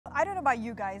I don't know about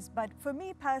you guys, but for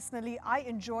me personally, I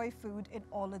enjoy food in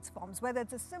all its forms, whether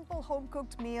it's a simple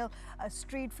home-cooked meal, a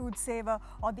street food saver,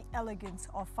 or the elegance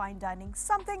of fine dining,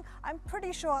 something I'm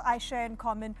pretty sure I share in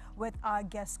common with our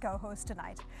guest co-host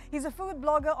tonight. He's a food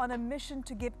blogger on a mission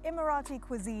to give Emirati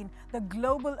cuisine the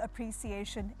global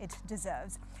appreciation it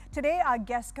deserves. Today, our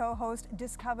guest co-host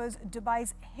discovers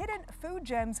Dubai's hidden food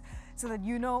gems so that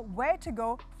you know where to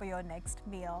go for your next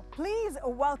meal. Please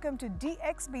welcome to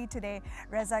DXB today,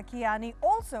 Reza Kiani,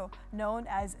 also known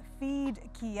as FEED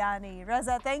KIANI.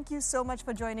 Reza, thank you so much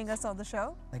for joining us on the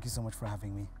show. Thank you so much for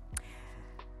having me.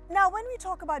 Now, when we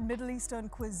talk about Middle Eastern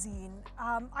cuisine,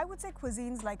 I would say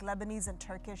cuisines like Lebanese and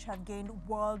Turkish have gained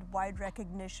worldwide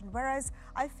recognition, whereas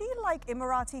I feel like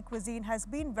Emirati cuisine has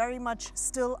been very much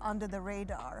still under the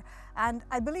radar. And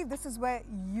I believe this is where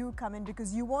you come in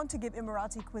because you want to give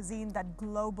Emirati cuisine that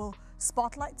global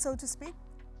spotlight, so to speak.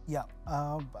 Yeah,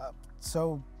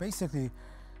 so basically,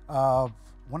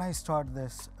 when I started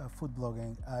this food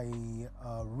blogging, I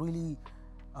really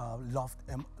loved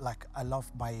I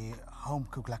loved my home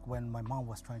cook, like when my mom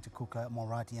was trying to cook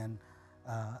Emirati and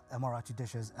Emirati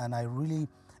dishes, and I really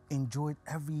enjoyed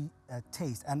every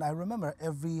taste. And I remember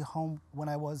every home when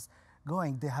I was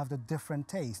going, they have the different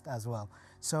taste as well.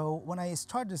 So when I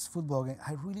started this food blogging,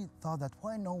 I really thought that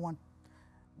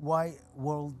why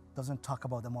world doesn't talk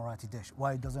about the Emirati dish?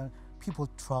 Why doesn't people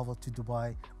travel to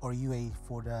Dubai or UAE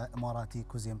for the Emirati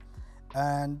cuisine?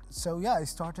 And so yeah, I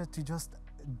started to just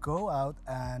go out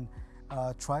and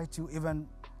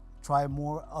try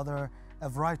more a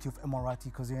variety of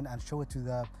Emirati cuisine and show it to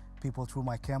the people through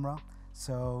my camera.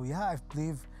 So yeah, I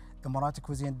believe Emirati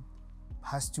cuisine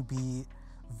has to be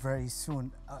very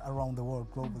soon around the world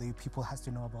globally. People has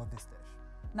to know about this dish.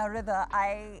 Now, Reza,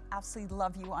 I absolutely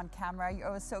love you on camera. You're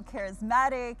always so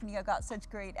charismatic and you got such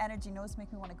great energy. You always make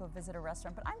me want to go visit a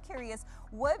restaurant. But I'm curious,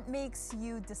 what makes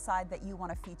you decide that you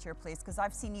want to feature a place? Because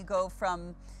I've seen you go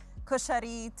from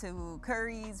kushari to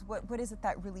curries. What is it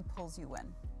that really pulls you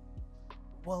in?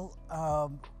 Well,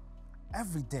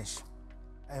 every dish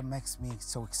makes me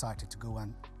so excited to go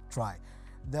and try.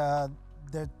 The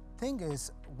thing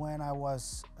is, when I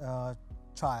was a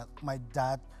child, my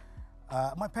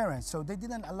parents, so they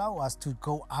didn't allow us to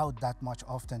go out that much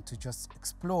often to just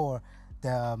explore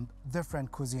the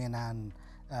different cuisine and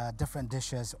different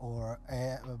dishes or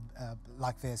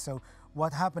like this. So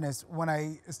what happened is when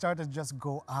I started to just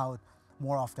go out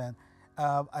more often,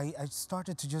 I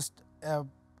started to just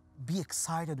be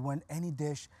excited when any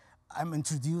dish I'm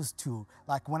introduced to.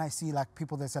 Like when I see like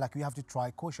people that say like you have to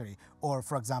try kosher, or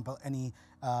for example any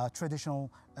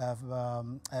traditional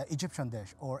Egyptian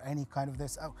dish or any kind of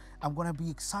this, I'm gonna be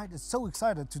excited, so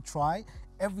excited to try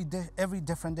every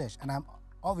different dish. And I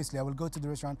will go to the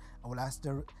restaurant, I will ask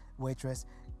the waitress,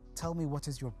 tell me what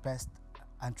is your best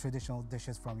and traditional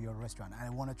dishes from your restaurant, and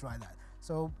I want to try that.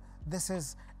 So this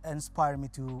has inspired me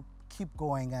to keep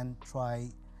going and try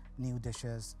new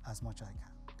dishes as much as I can.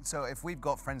 So if we've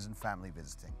got friends and family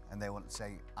visiting and they want to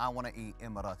say, I want to eat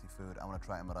Emirati food, I want to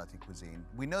try Emirati cuisine,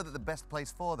 we know that the best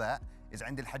place for that is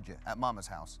Ind al-Hajjah at Mama's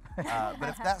house. But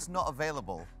if that's not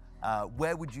available,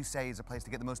 where would you say is a place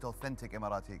to get the most authentic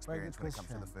Emirati experience when it comes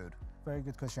to the food? Very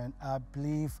good question. I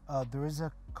believe there is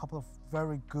a couple of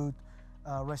very good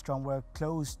restaurants where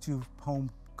close to home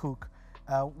cook.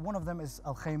 One of them is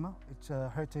Al Khaima. It's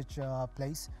a heritage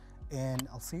place in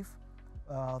Al Sif.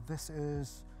 This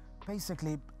is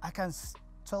basically, I can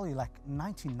tell you like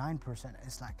 99%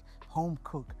 is like home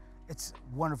cook. It's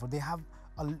wonderful. They have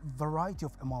a variety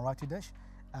of Emirati dish,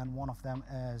 and one of them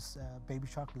is baby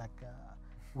shark, like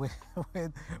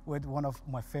with one of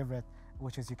my favorite,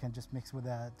 which is you can just mix with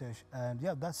a dish. And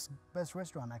yeah, that's best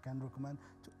restaurant I can recommend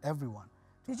to everyone.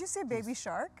 Did you say baby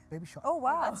shark? Baby shark. Oh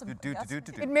wow!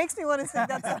 It makes me want to say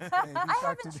that. I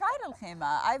haven't tried Al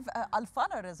Khaima. Al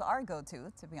Fanar is our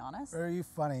go-to, to be honest. Very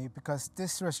funny because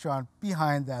this restaurant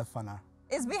behind the Al Fanar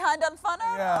is behind Al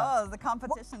Fanar? Yeah. Oh, the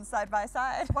competition side by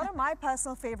side. One of my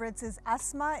personal favorites is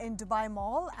Asma in Dubai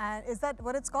Mall, and is that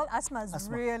what it's called? Asma is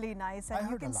really nice, and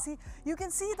you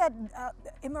can see that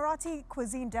Emirati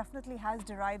cuisine definitely has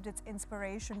derived its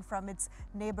inspiration from its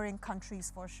neighboring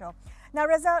countries for sure. Now,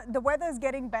 Reza, the weather is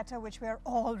getting better, which we are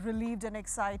all relieved and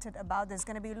excited about. There's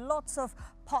going to be lots of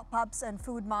pop-ups and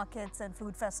food markets and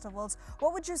food festivals.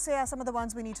 What would you say are some of the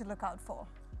ones we need to look out for?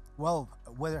 Well,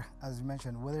 weather, as you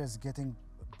mentioned, weather is getting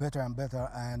better and better,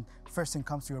 and first thing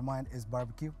comes to your mind is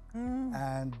barbecue.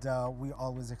 And we're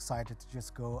always excited to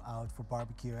just go out for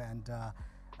barbecue. And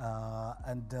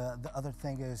the other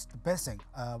thing is the best thing,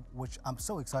 which I'm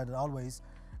so excited always,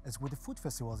 is with the food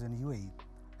festivals in UAE,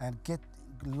 and get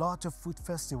a lot of food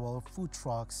festival, food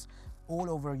trucks all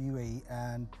over UAE,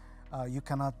 and you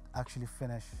cannot actually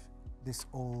finish this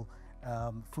all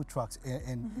food trucks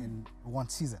in one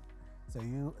season. So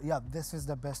this is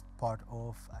the best part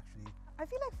of actually. I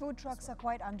feel like food trucks are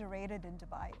quite underrated in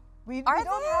Dubai. Are they?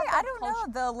 don't have that I don't know.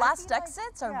 culture. The I last feel like-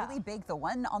 exits are yeah. really big. The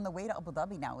one on the way to Abu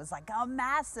Dhabi now is like a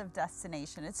massive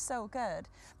destination. It's so good.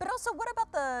 But also, what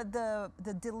about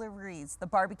the deliveries, the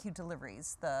barbecue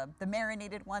deliveries, the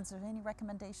marinated ones? Are there any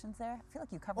recommendations there? I feel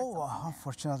like you covered Oh, something there.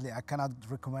 unfortunately, I cannot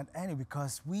recommend any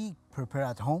because we prepare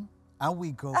at home and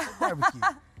we go for barbecue.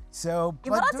 So,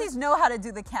 but Emiratis know how to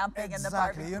do the camping and the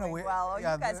Exactly, barbecue you know, well.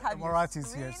 yeah, You guys the have your Emiratis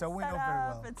here, screen so we know set very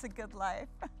up. well. It's a good life.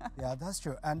 Yeah, that's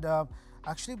true. And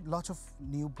actually, lots of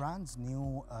new brands,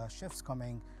 new chefs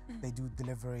coming. They do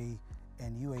delivery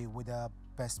in UAE with the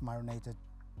best marinated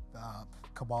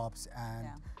kebabs and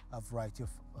Yeah. a variety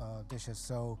of dishes.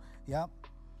 So, yeah.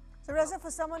 So Reza,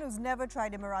 for someone who's never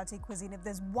tried Emirati cuisine, if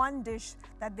there's one dish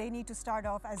that they need to start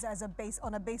off as a base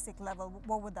on a basic level,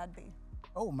 what would that be?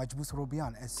 Oh, majbous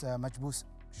rubian. It's majbous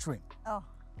shrimp. Oh,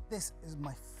 This is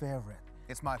my favorite.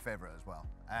 It's my favorite as well.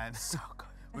 And So good.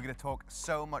 we're going to talk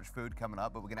so much food coming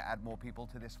up, but we're going to add more people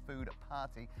to this food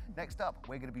party. Next up,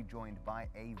 we're going to be joined by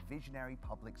a visionary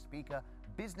public speaker,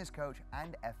 business coach,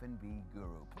 and F&B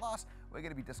guru. Plus, we're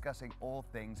going to be discussing all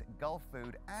things Gulf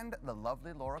food, and the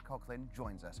lovely Laura Coughlin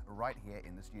joins us right here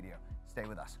in the studio. Stay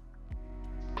with us.